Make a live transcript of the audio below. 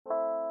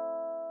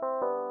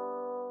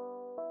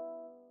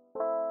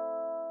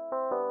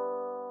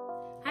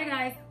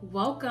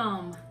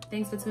Welcome.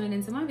 Thanks for tuning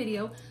into my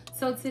video.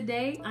 So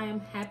today I am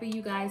happy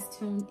you guys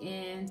tuned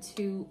in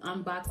to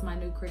unbox my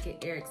new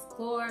Cricut Air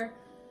Explorer.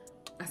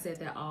 I said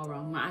that all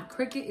wrong. My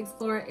Cricut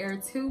Explorer Air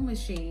 2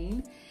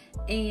 machine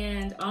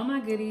and all my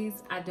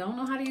goodies. I don't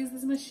know how to use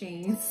this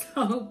machine,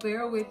 so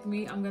bear with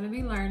me. I'm gonna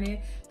be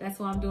learning. That's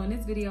why I'm doing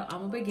this video.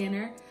 I'm a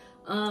beginner.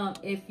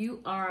 If you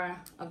are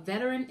a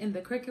veteran in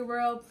the Cricut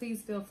world,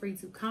 please feel free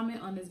to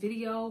comment on this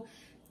video.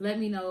 Let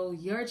me know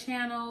your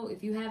channel,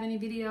 if you have any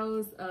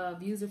videos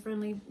of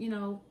user-friendly,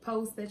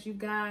 posts that you've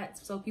got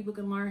so people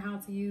can learn how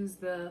to use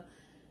the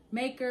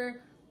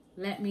maker.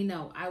 Let me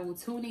know. I will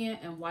tune in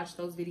and watch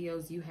those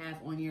videos you have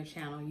on your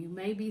channel. You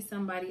may be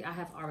somebody I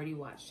have already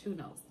watched, who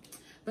knows.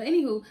 But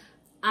anywho,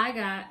 I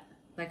got,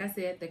 like I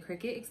said, the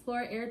Cricut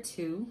Explorer Air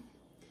 2.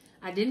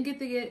 I didn't get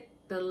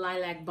the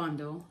lilac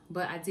bundle,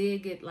 but I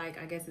did get, like,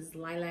 I guess it's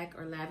lilac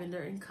or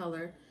lavender in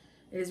color.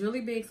 It is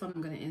really big, so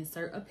I'm going to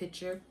insert a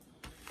picture.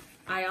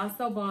 I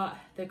also bought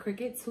the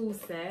Cricut tool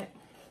set.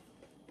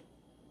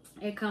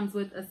 It comes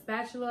with a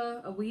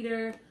spatula, a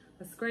weeder,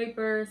 a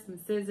scraper, some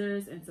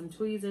scissors, and some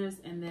tweezers.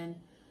 And then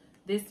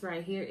this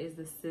right here is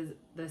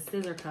the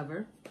scissor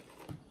cover.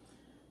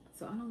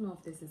 So I don't know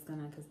if this is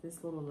gonna, because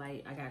this little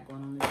light I got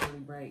going on is really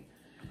bright.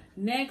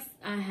 Next,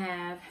 I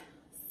have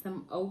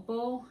some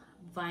opal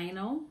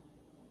vinyl.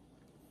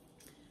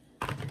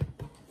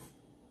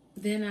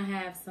 Then I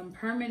have some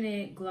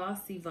permanent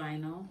glossy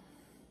vinyl.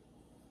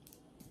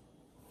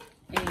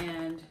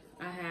 And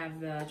I have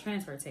the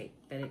transfer tape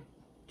that it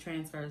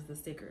transfers the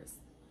stickers.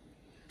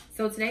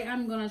 So today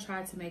I'm gonna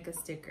try to make a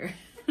sticker.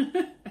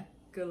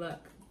 Good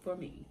luck for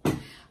me.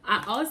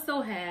 I also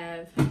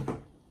have,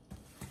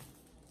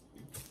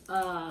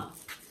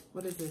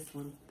 what is this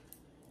one?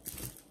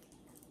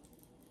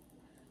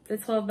 The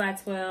 12 by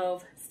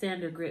 12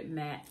 standard grip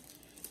mat.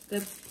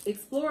 The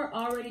Explorer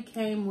already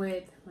came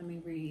with, let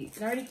me read.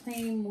 It already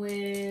came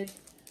with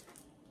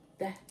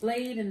the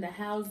blade and the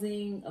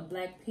housing, a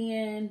black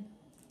pen,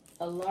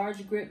 a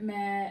large grip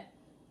mat,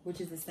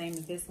 which is the same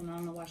as this one. I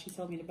don't know why she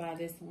told me to buy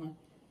this one.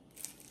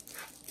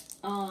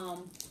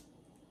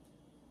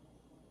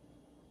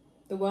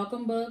 The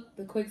welcome book,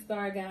 the quick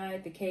start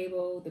guide, the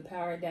cable, the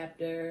power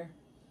adapter,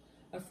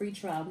 a free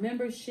trial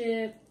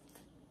membership,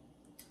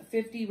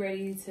 50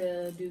 ready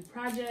to do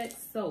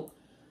projects. So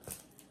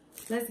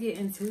let's get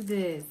into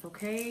this,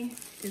 okay?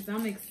 Because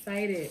I'm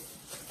excited.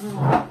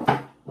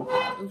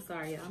 Oh,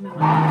 sorry, I'm in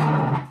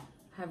my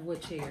have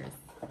wood chairs.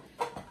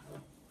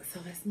 So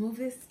let's move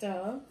this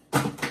stuff.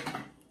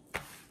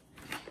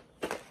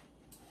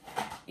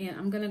 And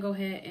I'm gonna go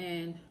ahead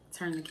and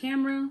turn the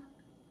camera.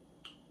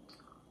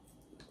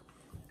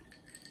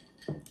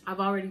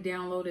 I've already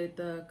downloaded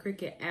the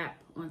Cricut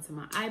app onto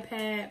my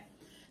iPad.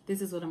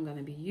 This is what I'm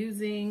gonna be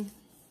using.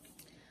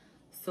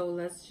 So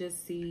let's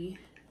just see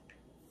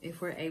if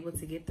we're able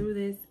to get through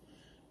this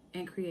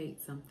and create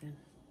something.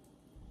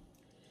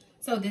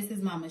 So this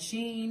is my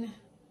machine.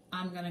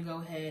 I'm gonna go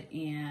ahead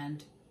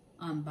and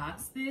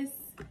unbox this.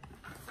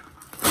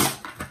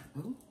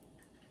 Ooh.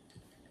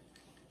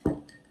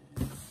 Okay.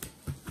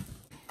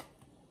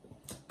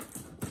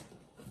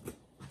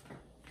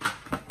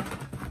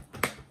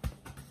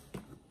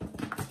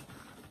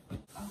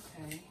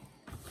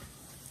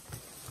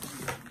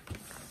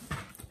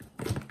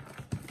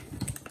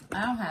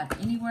 I don't have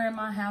anywhere in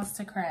my house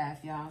to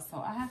craft, y'all, so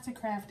I have to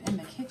craft in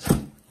the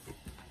kitchen.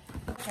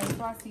 Okay,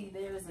 so I see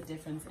there is a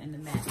difference in the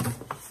mat.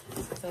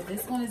 So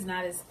this one is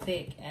not as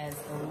thick as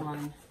the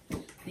one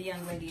the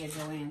young lady at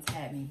Joann's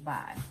had me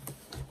buy.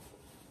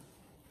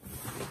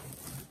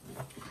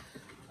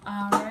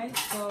 All right,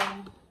 so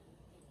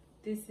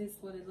this is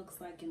what it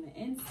looks like in the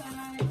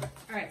inside.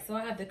 All right, so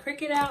I have the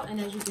Cricut out, and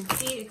as you can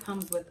see, it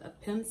comes with a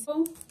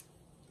pencil,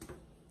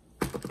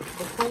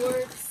 the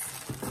cords,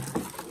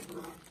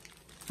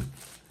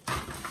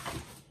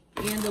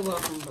 and the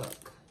welcome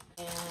book.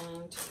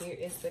 And here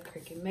is the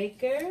Cricut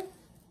maker.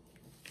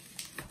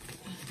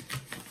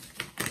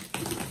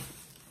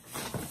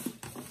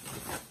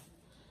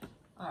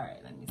 All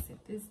right, let me sit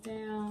this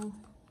down.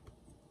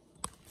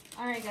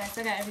 All right, guys,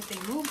 so I got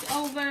everything moved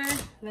over.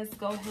 Let's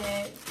go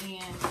ahead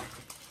and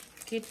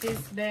get this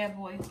bad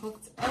boy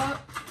hooked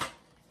up.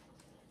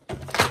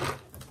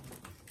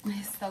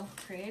 It's so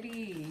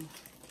pretty.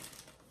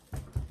 I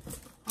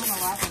don't know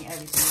why I think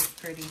everything is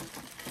pretty.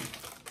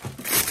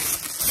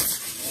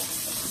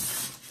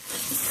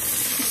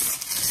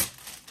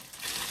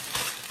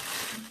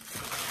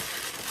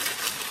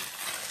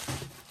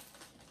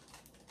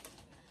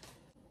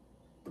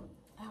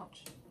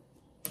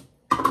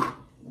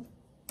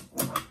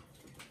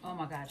 Oh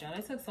my God, y'all,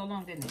 that took so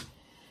long, didn't it?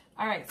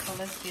 All right, so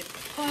let's get the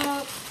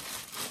cup.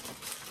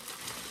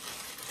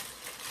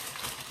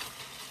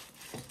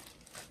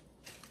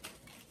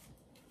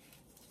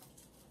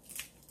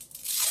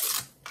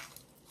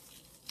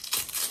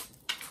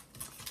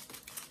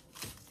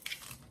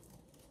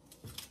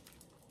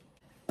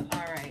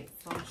 All right,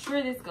 so I'm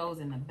sure this goes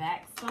in the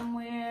back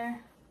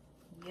somewhere.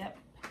 Yep.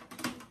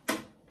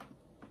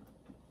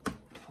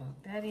 Plug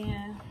that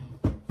in.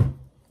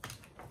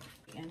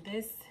 And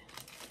this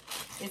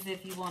is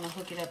if you want to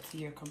hook it up to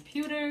your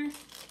computer.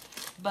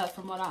 But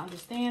from what I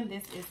understand,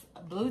 this is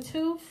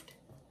Bluetoothed,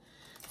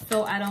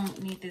 so I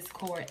don't need this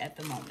cord at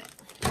the moment.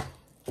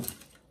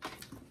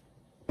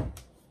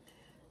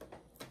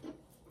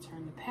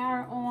 Turn the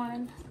power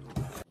on.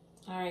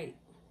 All right,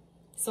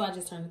 so I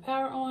just turned the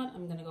power on.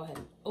 I'm gonna go ahead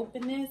and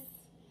open this.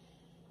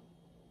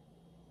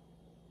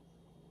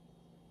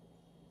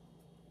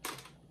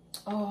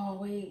 Oh,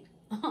 wait.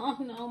 Oh,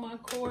 no, my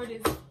cord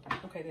is...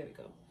 Okay, there we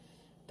go.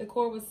 The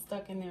cord was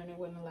stuck in there and it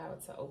wouldn't allow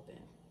it to open.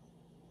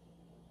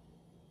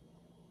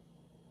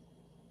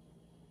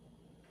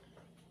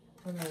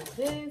 Remove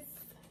this.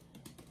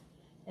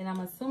 And I'm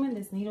assuming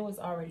this needle is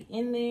already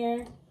in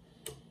there.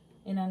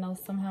 And I know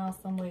somehow,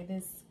 some way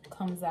this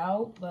comes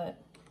out,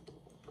 but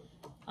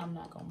I'm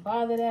not going to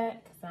bother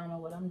that because I don't know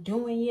what I'm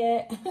doing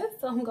yet.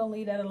 So I'm going to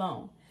leave that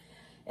alone.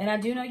 And I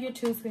do know your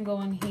tooth can go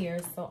in here,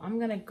 so I'm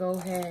going to go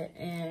ahead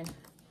and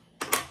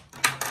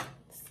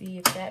see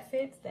if that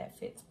fits. That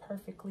fits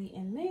perfectly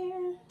in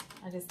there.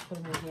 I just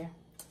put them in here.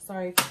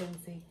 Sorry if you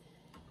couldn't see.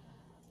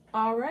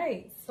 All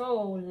right,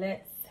 so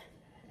let's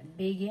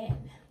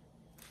begin.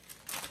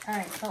 All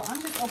right, so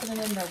I'm just opening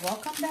in the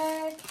welcome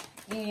bag,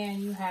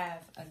 and you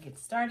have a Get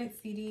Started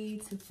CD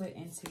to put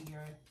into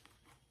your,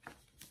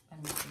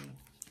 let me see,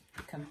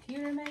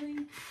 computer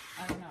maybe?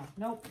 I don't know.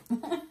 Nope.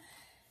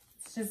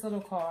 It's just little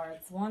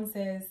cards. One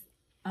says,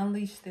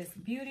 unleash this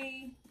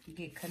beauty,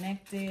 get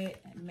connected,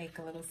 and make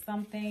a little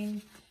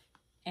something,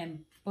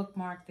 and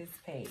bookmark this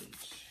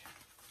page.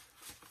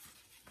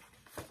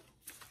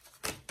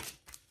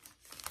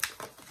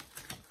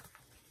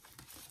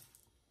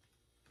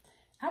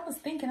 I was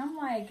thinking, I'm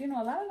like, you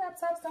know, a lot of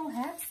laptops don't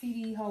have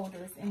CD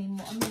holders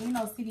anymore. I mean, you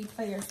know, CD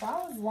players. So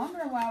I was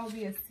wondering why it would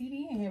be a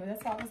CD in here, but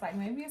that's why I was like,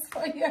 maybe it's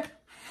for your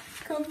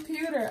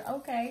computer.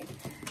 Okay.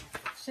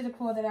 Should have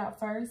pulled it out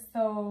first.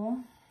 So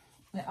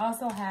it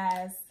also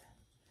has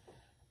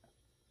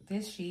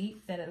this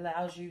sheet that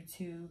allows you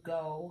to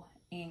go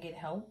and get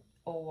help,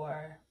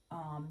 or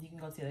you can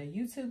go to their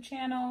YouTube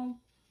channel.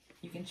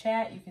 You can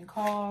chat, you can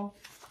call,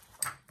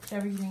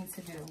 whatever you need to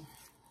do.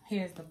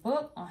 Here's the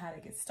book on how to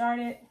get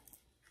started.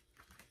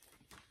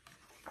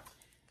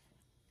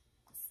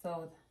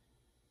 So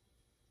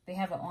they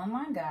have an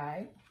online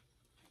guide.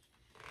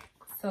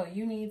 So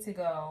you need to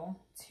go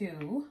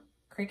to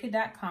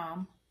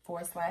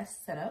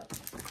cricut.com/setup.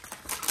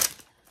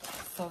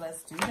 So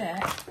let's do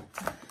that.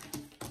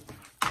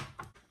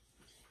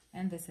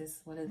 And this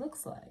is what it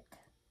looks like.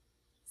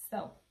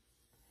 So,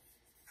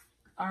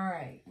 all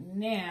right,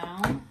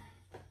 now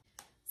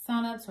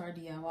sign up to our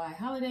DIY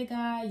holiday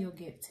guide. You'll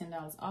get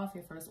 $10 off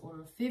your first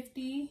order of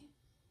 50.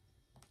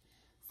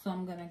 So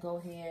I'm gonna go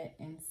ahead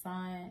and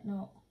sign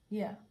in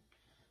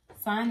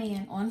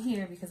on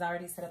here because I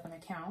already set up an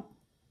account.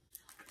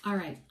 All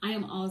right, I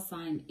am all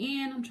signed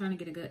in. I'm trying to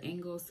get a good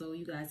angle so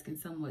you guys can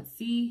somewhat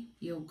see.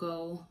 You'll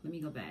go, let me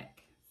go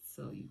back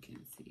so you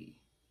can see.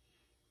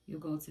 You'll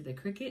go to the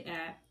Cricut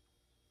app.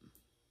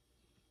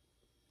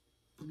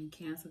 Let me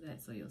cancel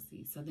that so you'll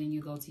see. So then you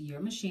go to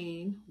your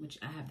machine, which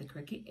I have the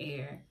Cricut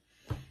Air.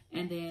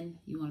 And then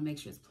you want to make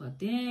sure it's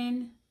plugged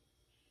in.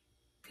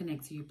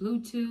 Connect to your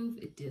Bluetooth.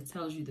 It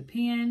tells you the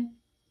pin.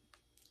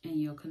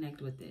 And you'll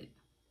connect with it.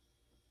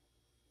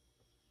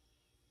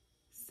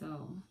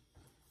 So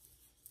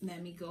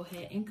let me go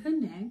ahead and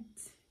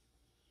connect.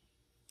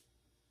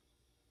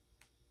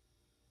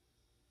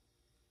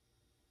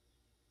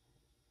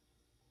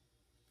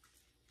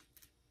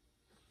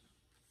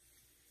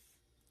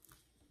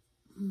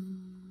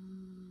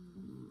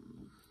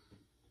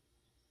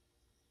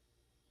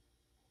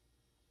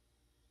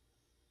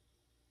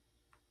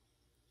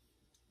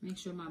 Make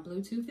sure my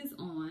Bluetooth is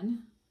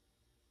on.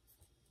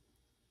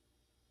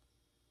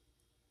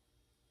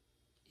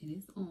 It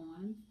is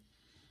on.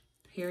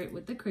 Pair it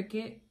with the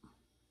Cricut.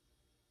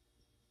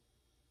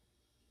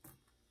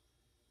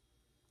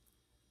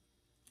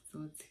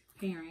 So it's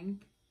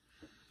pairing.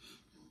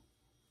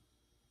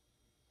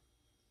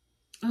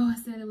 Oh, I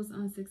said it was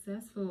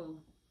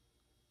unsuccessful.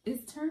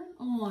 It's turned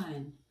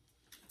on.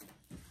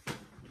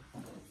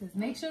 Just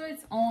make sure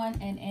it's on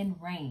and in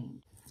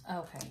range.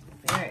 Okay,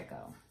 there it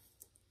go.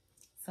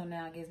 So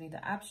now it gives me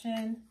the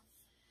option.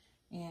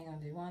 And I'm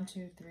gonna do 1,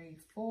 2, 3,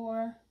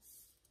 4.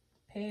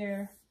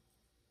 Pair.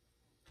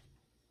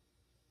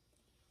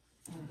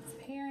 And it's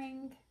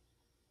pairing.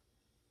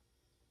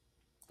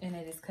 And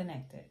it is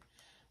connected.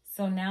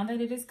 So now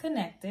that it is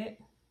connected,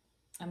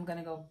 I'm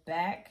gonna go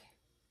back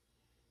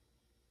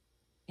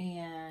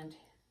and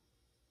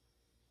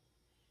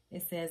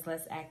it says,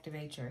 let's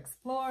activate your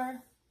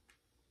Explorer.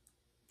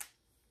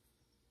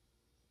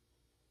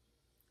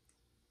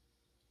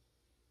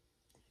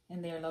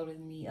 And they're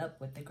loading me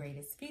up with the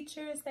greatest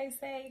features, they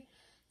say.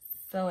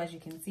 So as you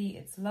can see,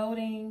 it's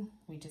loading.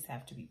 We just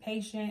have to be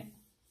patient.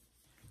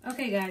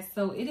 Okay, guys,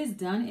 so it is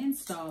done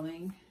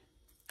installing.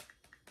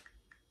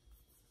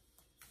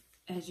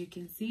 As you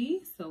can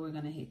see, so we're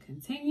gonna hit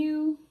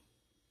continue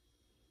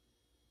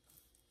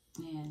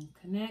and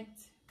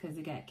connect because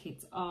it got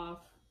kicked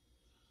off.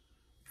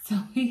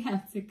 So we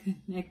have to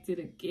connect it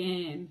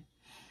again.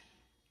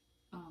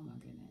 Oh my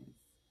goodness.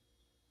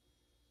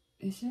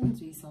 It shouldn't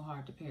be so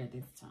hard to pair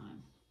this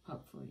time,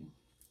 hopefully.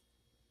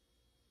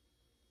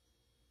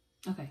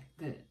 Okay,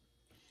 good.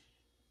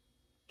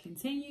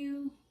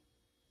 Continue.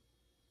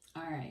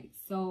 All right,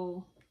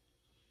 so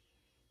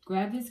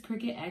grab this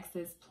Cricut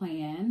Access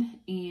plan,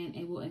 and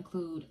it will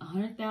include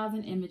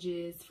 100,000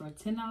 images for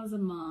 $10 a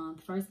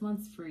month. First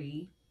month's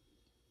free.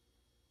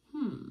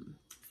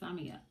 Sign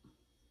me up.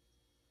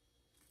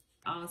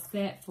 All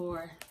set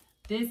for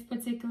this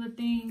particular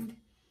thing.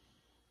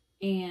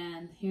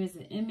 And here's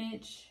the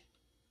image.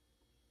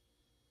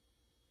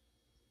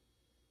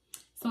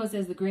 So it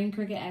says the green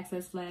Cricut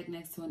Access flag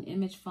next to an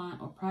image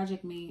font or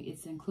project means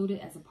it's included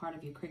as a part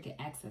of your Cricut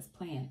Access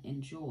plan.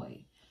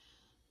 Enjoy.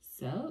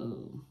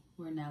 So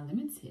we're now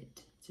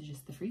limited to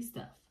just the free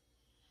stuff.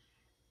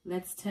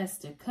 Let's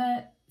test a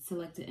cut.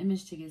 Select an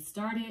image to get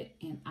started.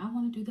 And I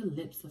want to do the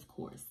lips, of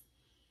course.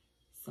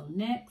 So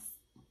next.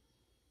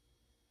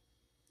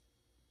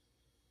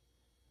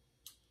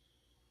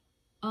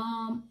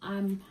 I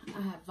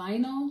have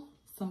vinyl.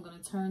 So I'm going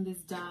to turn this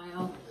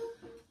dial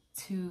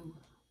to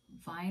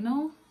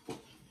vinyl.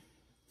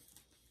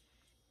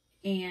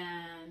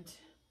 And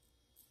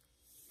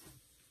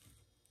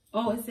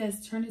oh, it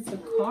says turn it to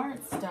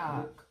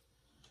cardstock.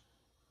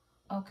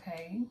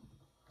 Okay,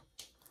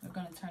 we're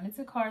going to turn it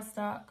to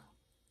cardstock.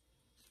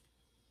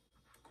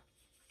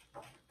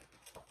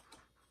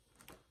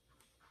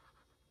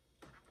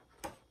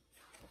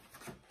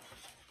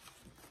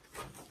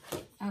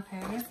 Okay,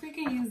 I guess we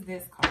can use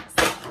this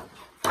cardstock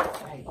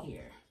right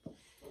here.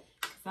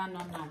 Because I know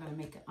I'm not going to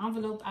make an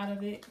envelope out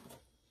of it.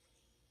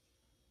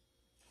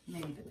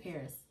 Maybe the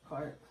Paris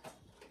part.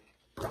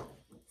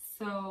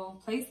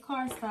 So place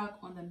cardstock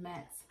on the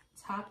mat's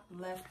top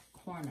left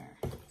corner.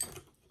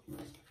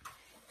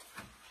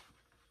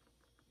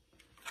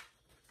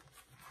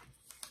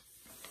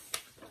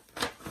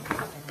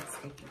 Let's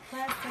take the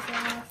plastic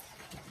off.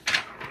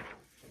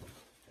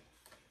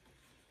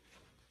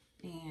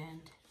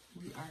 And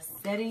we are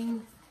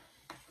setting.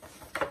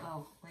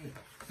 Oh wait,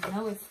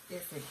 no, it's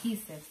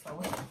adhesive. So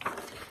wait,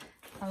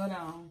 hold on,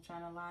 I'm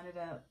trying to line it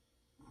up.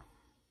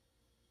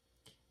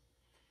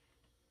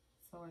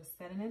 So we're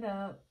setting it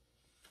up.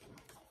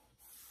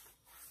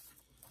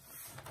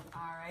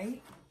 All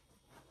right.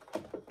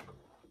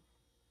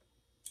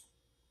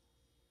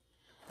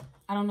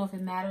 I don't know if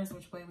it matters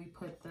which way we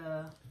put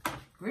the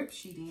grip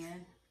sheet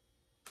in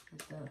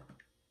with the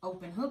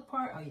open hook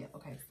part. Oh yeah,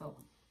 okay. So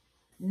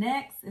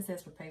next it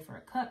says prepare for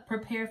a cut.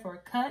 Prepare for a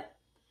cut.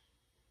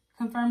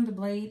 Confirm the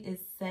blade is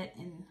set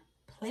in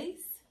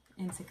place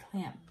into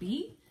clamp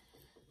B.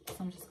 So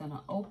I'm just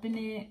gonna open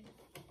it.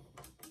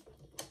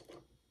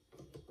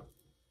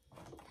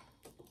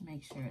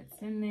 Make sure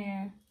it's in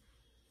there.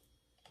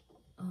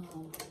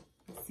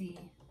 Let's see.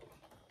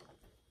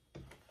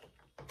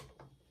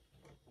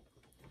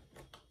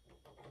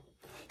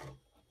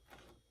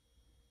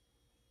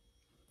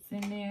 It's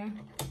in there.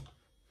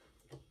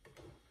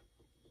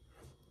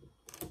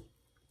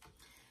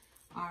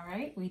 All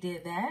right, we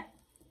did that.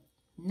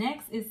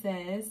 Next, it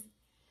says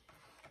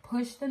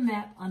push the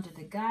map under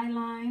the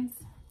guidelines,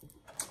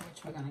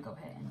 which we're gonna go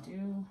ahead and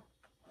do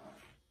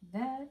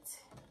that.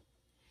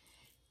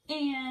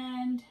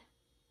 And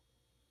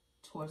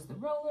towards the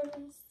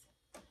rollers,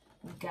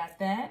 we got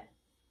that.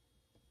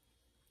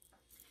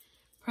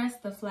 Press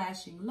the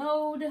flashing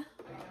load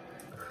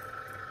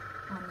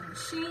on the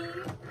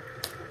machine.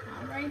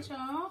 All right,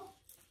 y'all.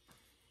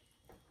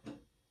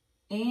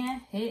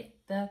 And hit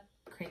the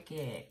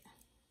Cricut.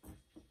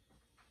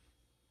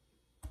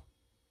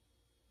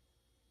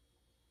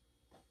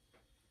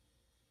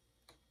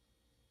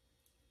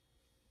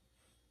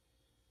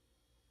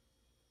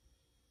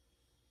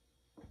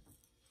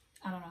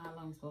 I don't know how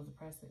long I'm supposed to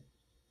press it.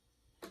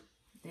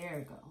 There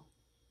we go.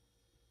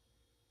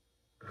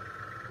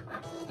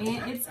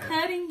 And it's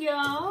cutting,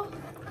 y'all.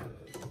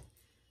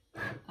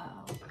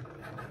 Uh-oh.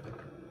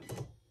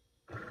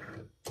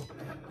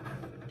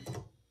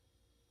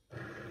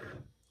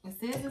 It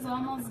says it's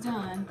almost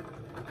done.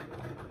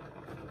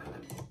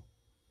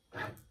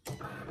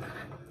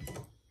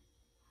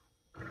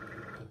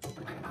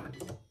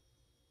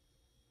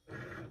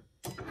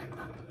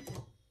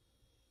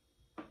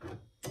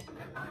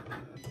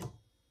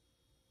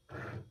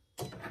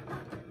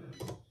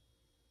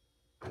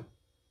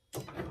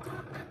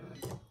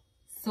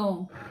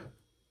 So,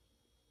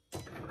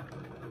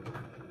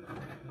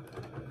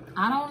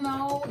 I don't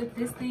know if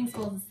this thing's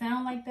supposed to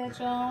sound like that,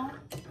 y'all.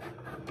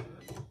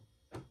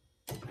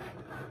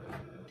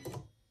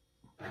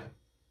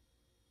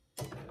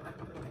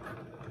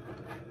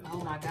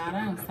 Oh my God,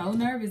 I am so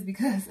nervous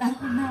because I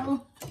don't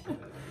know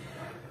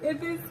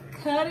if it's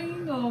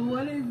cutting or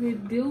what is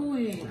it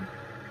doing.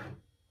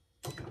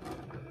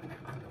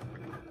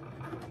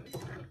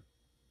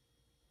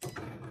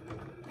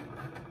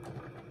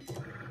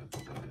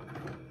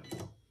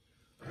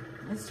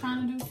 It's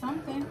trying to do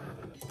something.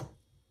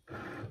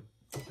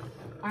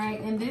 All right,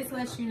 and this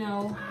lets you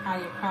know how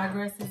your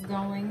progress is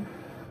going.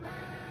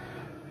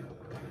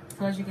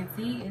 So as you can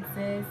see, it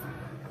says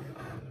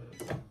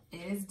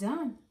it is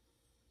done.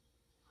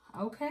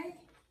 Okay.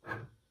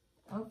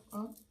 Oh,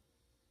 oh.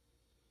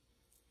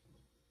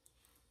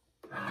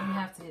 You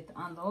have to hit the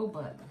unload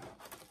button.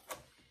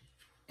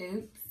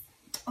 Oops.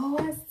 Oh,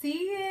 I see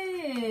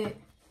it.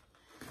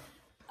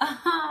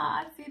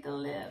 I see the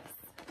lips.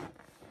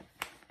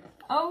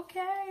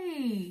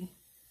 Okay.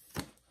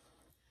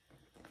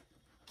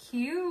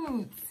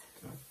 Cute.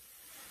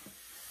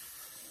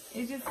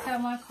 It just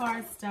cut my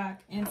cardstock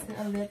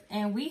into a lip,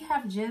 and we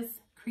have just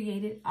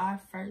created our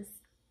first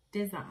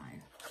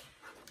design.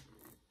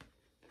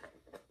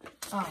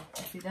 Oh,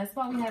 see, that's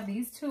why we have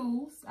these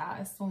tools, I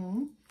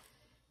assume,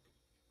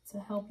 to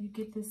help you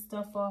get this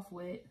stuff off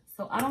with.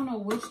 So I don't know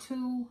which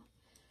tool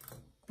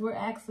we're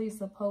actually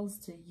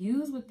supposed to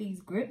use with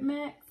these grip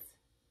mats,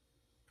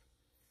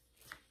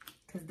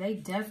 because they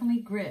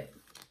definitely grip.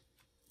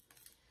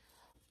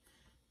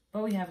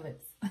 But we have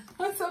lips.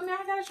 So now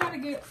I gotta try to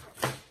get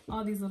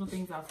all these little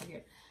things off of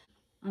here.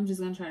 I'm just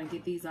gonna try to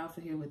get these off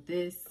of here with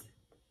this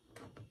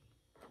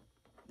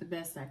the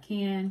best I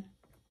can.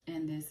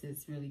 And this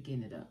is really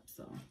getting it up.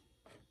 So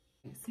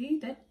see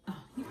that?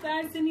 Oh, you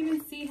guys didn't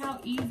even see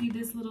how easy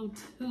this little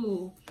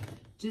tool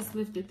just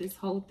lifted this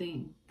whole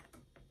thing.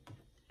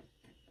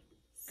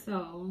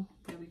 So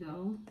there we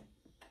go.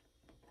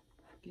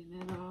 Getting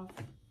that off.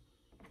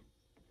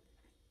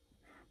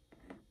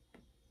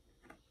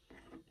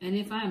 And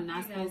if I am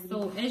not supposed to,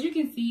 so as you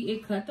can see,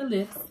 it cut the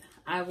lips.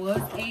 I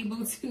was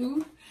able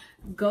to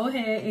go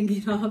ahead and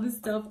get all the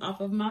stuff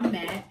off of my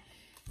mat.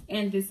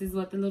 And this is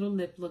what the little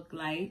lip looked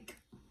like.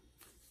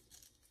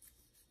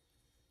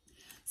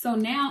 So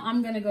now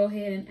I'm going to go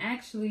ahead and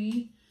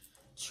actually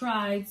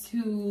try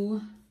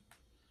to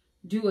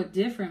do a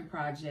different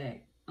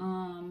project.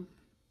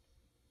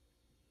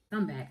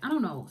 I'm back. I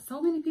don't know.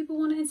 So many people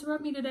want to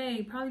interrupt me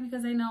today, probably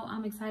because they know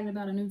I'm excited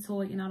about a new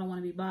toy and I don't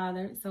want to be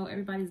bothered. So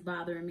everybody's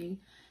bothering me.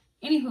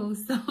 Anywho,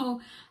 so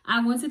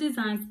I went to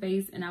Design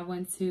Space and I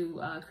went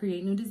to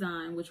create new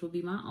design, which will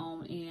be my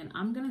own. And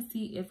I'm going to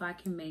see if I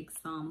can make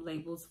some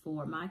labels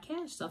for my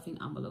cash stuffing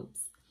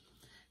envelopes.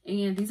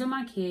 And these are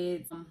my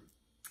kids.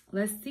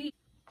 Let's see.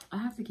 I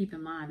have to keep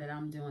in mind that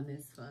I'm doing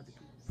this for other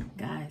people.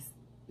 Guys,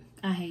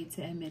 I hate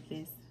to admit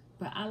this,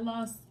 but I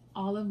lost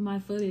all of my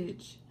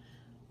footage.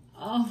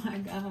 Oh my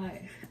God,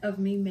 of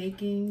me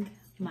making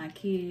my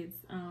kids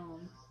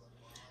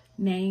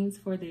names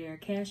for their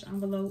cash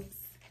envelopes.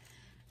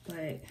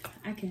 But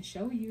I can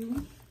show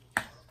you.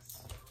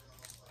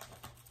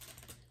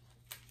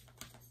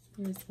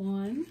 Here's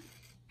one.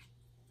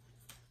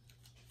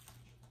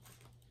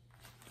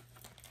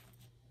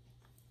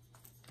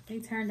 They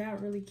turned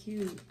out really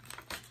cute.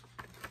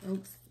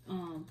 Oops,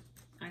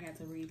 I got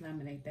to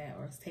re-laminate that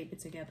or tape it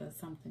together or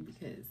something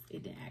because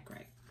it didn't act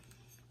right.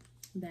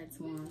 That's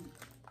one.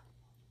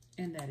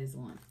 And that is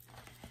one.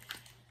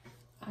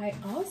 I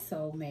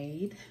also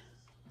made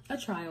a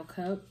trial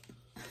cup.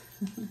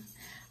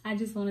 I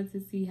just wanted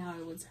to see how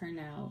it would turn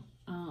out.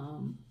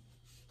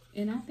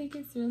 And I think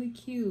it's really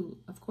cute.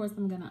 Of course,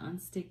 I'm going to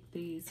unstick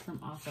these from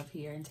off of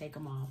here and take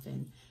them off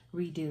and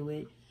redo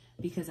it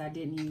because I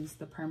didn't use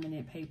the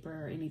permanent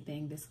paper or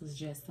anything. This was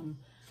just some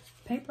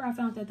paper I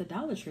found at the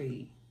Dollar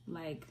Tree.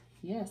 Like,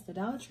 yes, the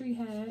Dollar Tree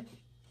had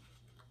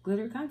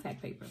glitter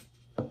contact paper.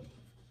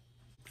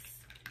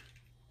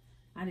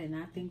 I did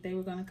not think they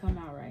were going to come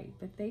out right,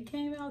 but they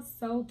came out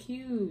so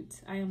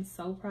cute. I am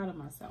so proud of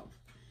myself.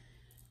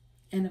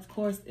 And of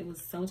course, it was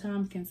so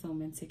time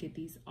consuming to get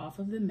these off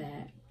of the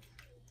mat.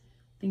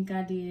 I think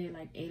I did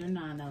like 8 or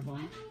 9 of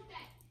them.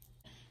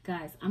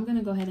 Guys, I'm going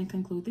to go ahead and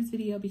conclude this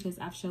video because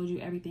I've showed you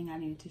everything I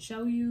needed to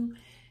show you.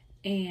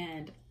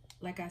 And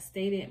like I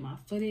stated, my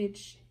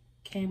footage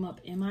came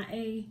up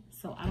MIA,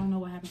 so I don't know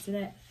what happened to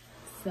that.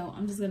 So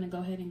I'm just going to go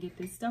ahead and get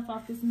this stuff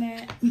off this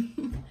mat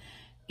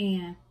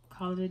and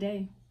call it a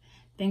day.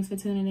 Thanks for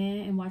tuning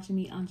in and watching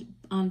me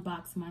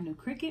unbox my new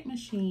Cricut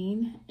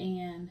machine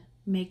and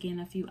making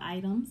a few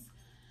items.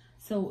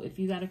 So if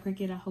you got a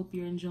Cricut, I hope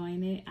you're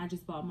enjoying it. I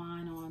just bought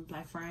mine on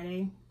Black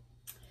Friday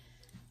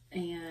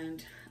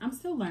and I'm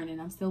still learning.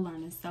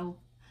 So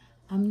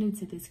I'm new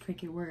to this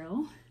Cricut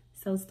world.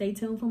 So stay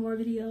tuned for more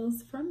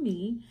videos from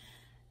me.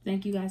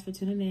 Thank you guys for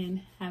tuning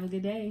in. Have a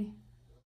good day.